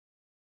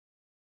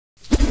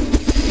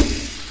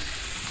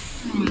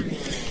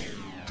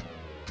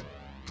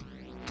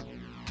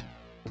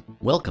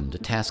Welcome to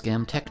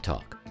TASCAM Tech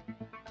Talk.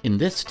 In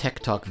this Tech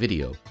Talk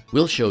video,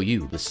 we'll show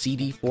you the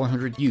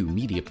CD-400U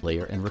media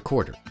player and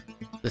recorder.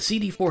 The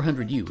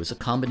CD-400U is a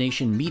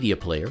combination media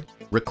player,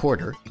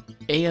 recorder,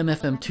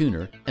 AM/FM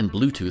tuner, and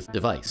Bluetooth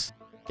device.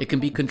 It can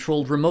be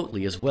controlled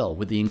remotely as well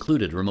with the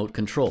included remote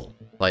control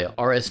via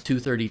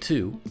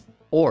RS-232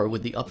 or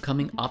with the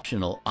upcoming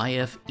optional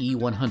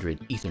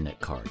IF-E100 Ethernet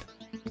card.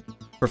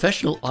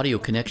 Professional audio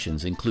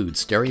connections include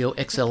stereo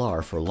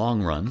XLR for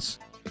long runs,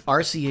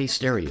 RCA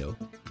stereo,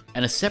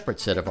 and a separate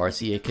set of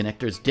RCA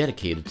connectors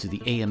dedicated to the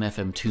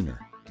AM/FM tuner.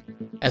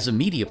 As a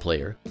media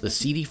player, the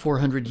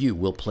CD-400U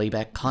will play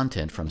back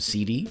content from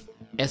CD,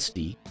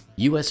 SD,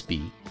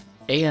 USB,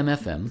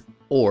 AM/FM,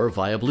 or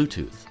via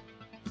Bluetooth.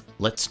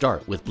 Let's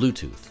start with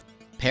Bluetooth.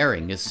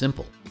 Pairing is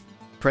simple.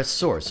 Press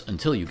source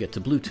until you get to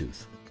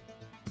Bluetooth.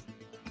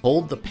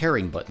 Hold the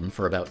pairing button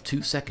for about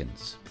 2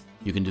 seconds.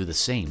 You can do the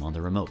same on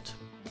the remote.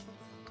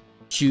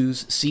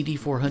 Choose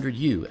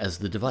CD-400U as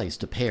the device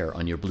to pair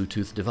on your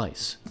Bluetooth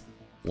device.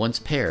 Once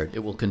paired,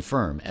 it will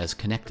confirm as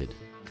connected.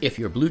 If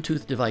your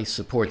Bluetooth device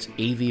supports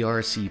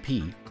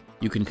AVR-CP,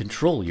 you can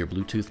control your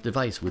Bluetooth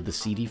device with the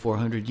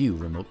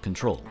CD-400U remote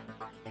control.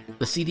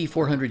 The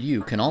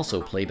CD-400U can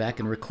also play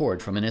back and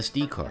record from an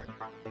SD card.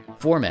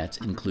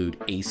 Formats include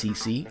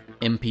ACC,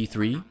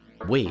 MP3,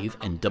 WAV,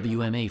 and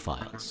WMA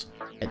files.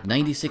 At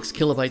 96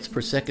 kilobytes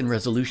per second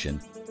resolution,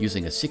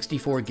 using a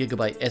 64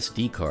 gigabyte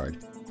SD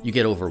card, you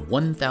get over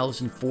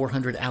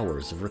 1,400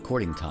 hours of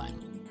recording time.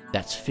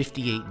 That's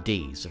 58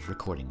 days of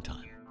recording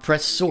time.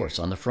 Press source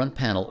on the front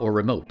panel or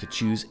remote to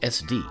choose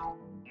SD,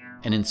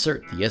 and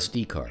insert the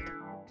SD card.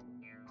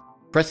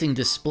 Pressing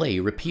display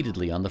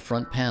repeatedly on the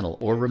front panel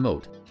or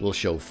remote will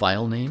show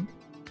file name,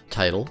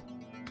 title,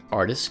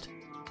 artist,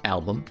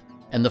 album,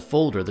 and the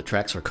folder the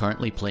tracks are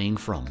currently playing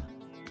from.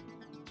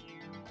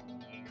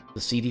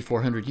 The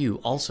CD-400U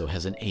also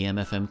has an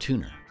AM/FM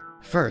tuner.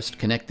 First,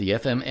 connect the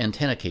FM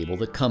antenna cable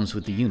that comes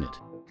with the unit.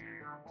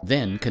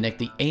 Then connect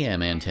the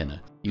AM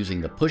antenna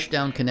using the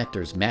push-down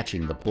connectors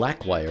matching the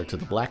black wire to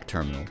the black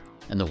terminal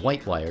and the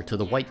white wire to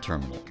the white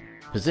terminal.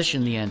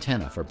 Position the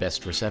antenna for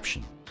best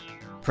reception.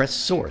 Press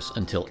source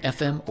until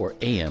FM or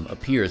AM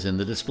appears in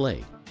the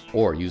display,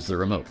 or use the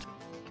remote.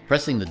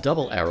 Pressing the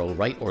double arrow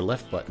right or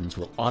left buttons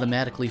will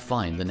automatically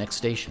find the next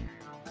station.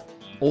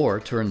 Or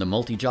turn the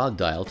multi-jog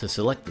dial to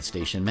select the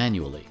station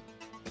manually.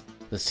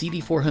 The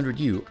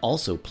CD-400U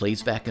also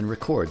plays back and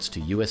records to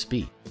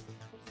USB.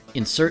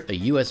 Insert a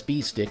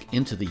USB stick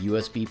into the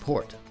USB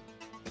port.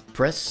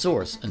 Press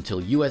source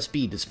until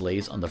USB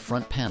displays on the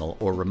front panel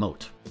or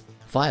remote.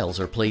 Files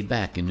are played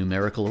back in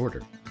numerical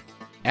order.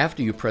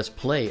 After you press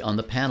play on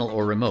the panel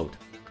or remote,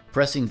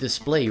 pressing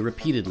display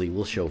repeatedly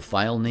will show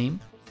file name,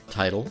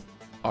 title,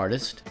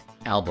 artist,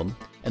 album,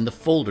 and the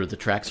folder the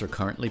tracks are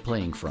currently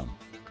playing from.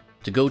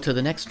 To go to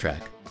the next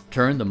track,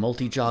 turn the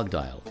multi-jog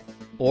dial,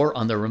 or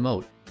on the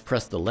remote,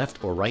 press the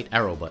left or right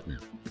arrow button.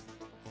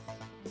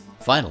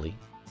 Finally,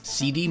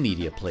 CD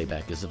media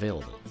playback is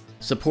available.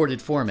 Supported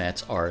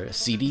formats are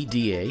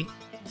CD-DA,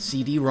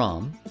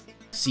 CD-ROM,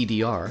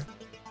 CDR,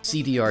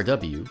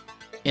 CDRW,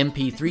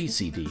 MP3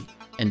 CD,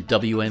 and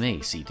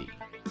WMA CD.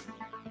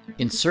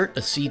 Insert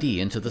a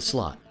CD into the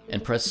slot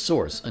and press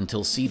source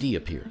until CD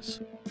appears.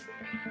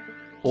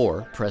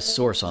 Or press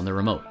source on the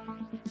remote.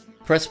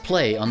 Press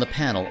play on the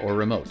panel or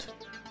remote.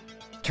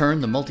 Turn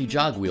the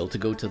multi-jog wheel to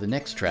go to the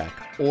next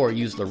track, or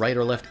use the right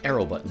or left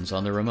arrow buttons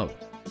on the remote.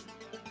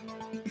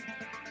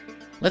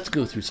 Let's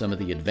go through some of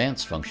the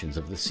advanced functions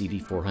of the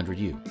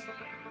CD-400U.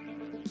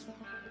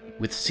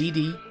 With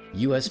CD,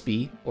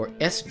 USB, or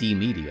SD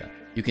media,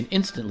 you can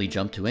instantly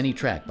jump to any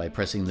track by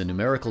pressing the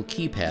numerical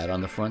keypad on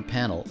the front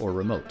panel or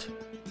remote,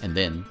 and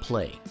then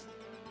play.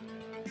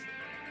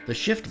 The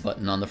Shift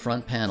button on the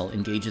front panel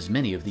engages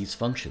many of these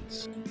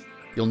functions.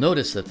 You'll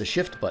notice that the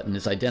Shift button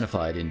is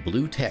identified in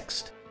blue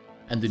text,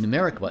 and the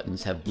numeric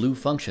buttons have blue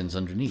functions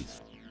underneath.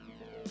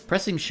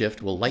 Pressing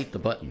Shift will light the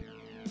button.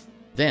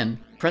 Then,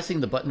 pressing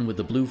the button with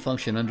the blue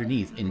function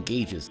underneath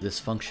engages this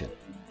function.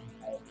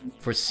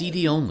 For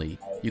CD only,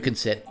 you can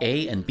set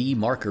A and B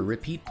marker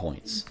repeat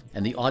points,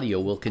 and the audio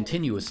will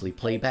continuously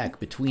play back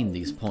between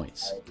these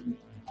points.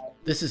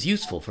 This is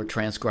useful for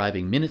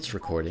transcribing minutes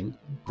recording,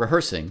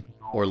 rehearsing,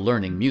 or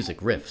learning music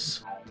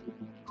riffs.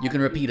 You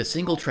can repeat a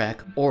single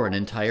track or an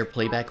entire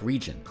playback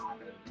region.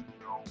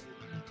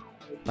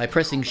 By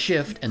pressing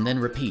Shift and then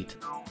repeat,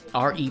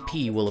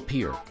 REP will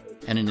appear,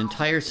 and an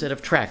entire set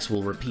of tracks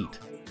will repeat,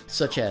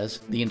 such as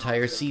the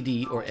entire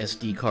CD or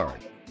SD card.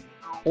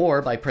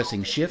 Or by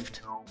pressing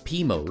Shift,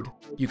 P mode,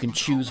 you can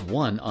choose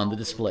one on the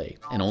display,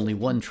 and only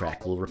one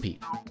track will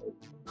repeat.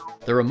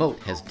 The remote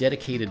has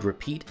dedicated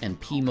repeat and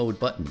P mode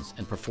buttons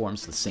and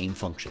performs the same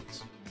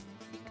functions.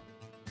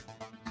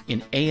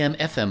 In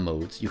AM/FM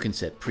modes, you can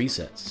set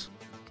presets.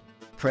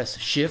 Press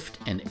Shift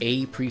and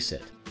A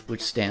preset,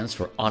 which stands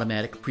for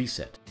automatic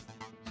preset.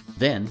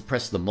 Then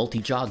press the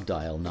multi-jog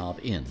dial knob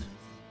in.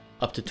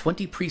 Up to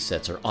 20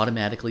 presets are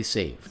automatically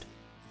saved.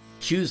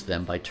 Choose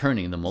them by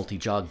turning the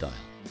multi-jog dial.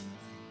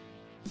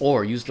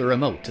 Or use the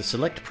remote to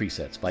select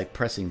presets by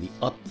pressing the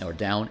up or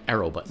down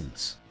arrow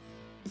buttons.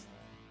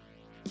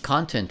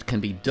 Content can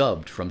be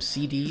dubbed from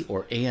CD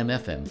or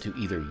AM/FM to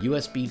either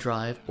USB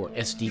drive or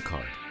SD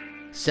card.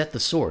 Set the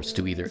source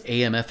to either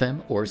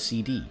AM/FM or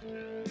CD.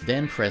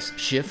 Then press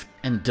Shift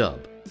and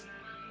Dub.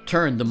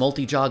 Turn the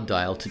multi-jog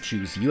dial to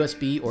choose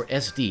USB or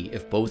SD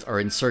if both are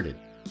inserted.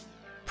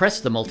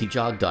 Press the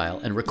multi-jog dial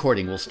and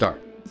recording will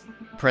start.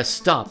 Press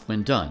Stop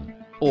when done,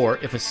 or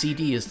if a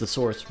CD is the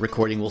source,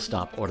 recording will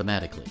stop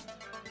automatically.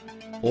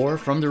 Or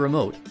from the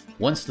remote,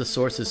 once the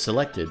source is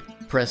selected,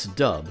 press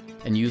Dub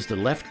and use the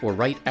left or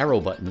right arrow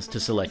buttons to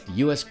select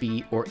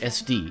USB or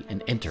SD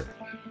and enter.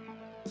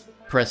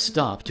 Press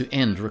Stop to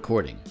end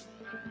recording.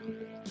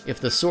 If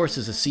the source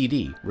is a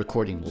CD,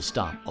 recording will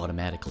stop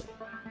automatically.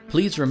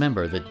 Please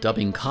remember that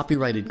dubbing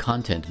copyrighted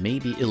content may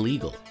be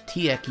illegal.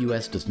 TEC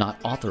US does not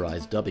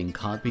authorize dubbing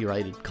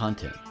copyrighted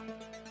content.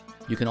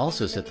 You can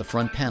also set the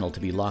front panel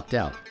to be locked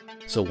out,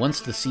 so once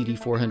the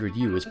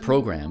CD-400U is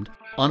programmed,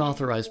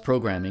 unauthorized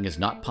programming is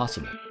not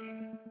possible.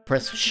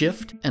 Press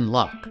Shift and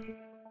Lock.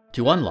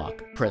 To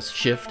unlock, press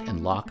Shift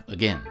and Lock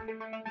again.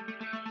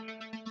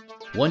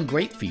 One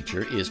great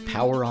feature is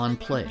Power On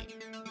Play.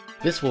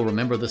 This will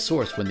remember the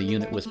source when the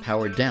unit was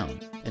powered down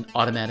and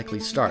automatically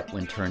start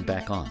when turned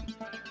back on.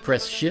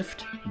 Press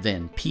Shift,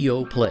 then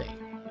PO Play.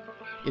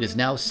 It is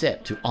now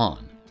set to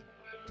on.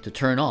 To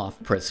turn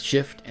off, press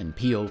Shift and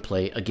PO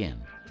Play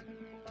again.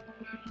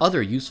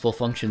 Other useful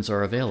functions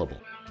are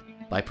available.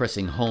 By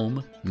pressing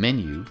Home,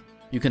 Menu,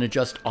 you can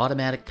adjust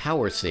automatic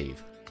power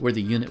save, where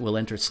the unit will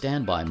enter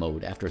standby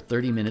mode after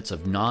 30 minutes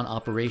of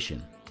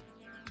non-operation.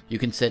 You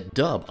can set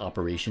dub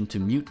operation to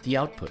mute the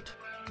output.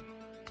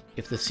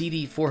 If the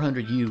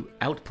CD-400U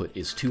output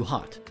is too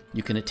hot,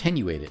 you can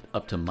attenuate it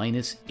up to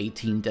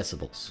 -18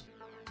 decibels.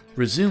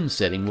 Resume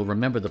setting will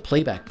remember the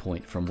playback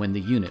point from when the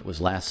unit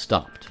was last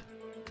stopped.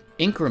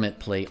 Increment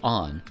play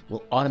on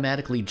will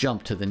automatically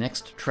jump to the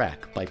next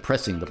track by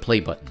pressing the play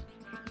button.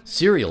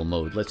 Serial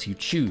mode lets you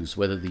choose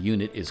whether the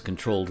unit is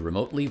controlled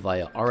remotely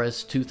via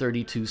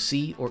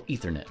RS-232C or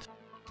Ethernet.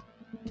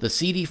 The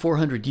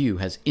CD-400U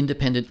has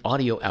independent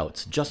audio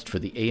outs just for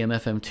the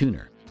AM/FM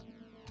tuner.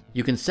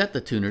 You can set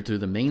the tuner through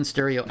the main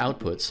stereo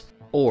outputs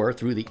or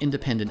through the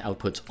independent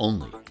outputs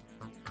only.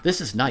 This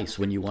is nice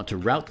when you want to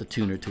route the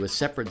tuner to a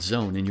separate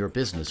zone in your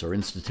business or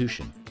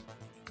institution.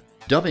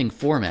 Dubbing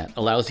format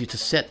allows you to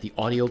set the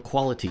audio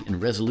quality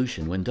and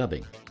resolution when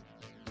dubbing.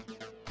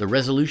 The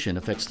resolution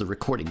affects the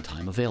recording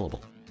time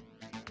available.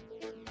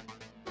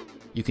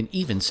 You can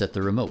even set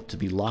the remote to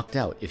be locked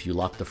out if you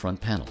lock the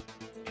front panel.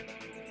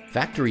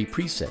 Factory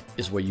Preset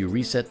is where you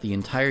reset the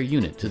entire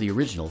unit to the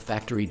original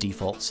factory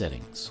default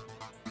settings.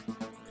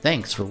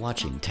 Thanks for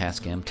watching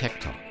TASCAM Tech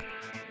Talk.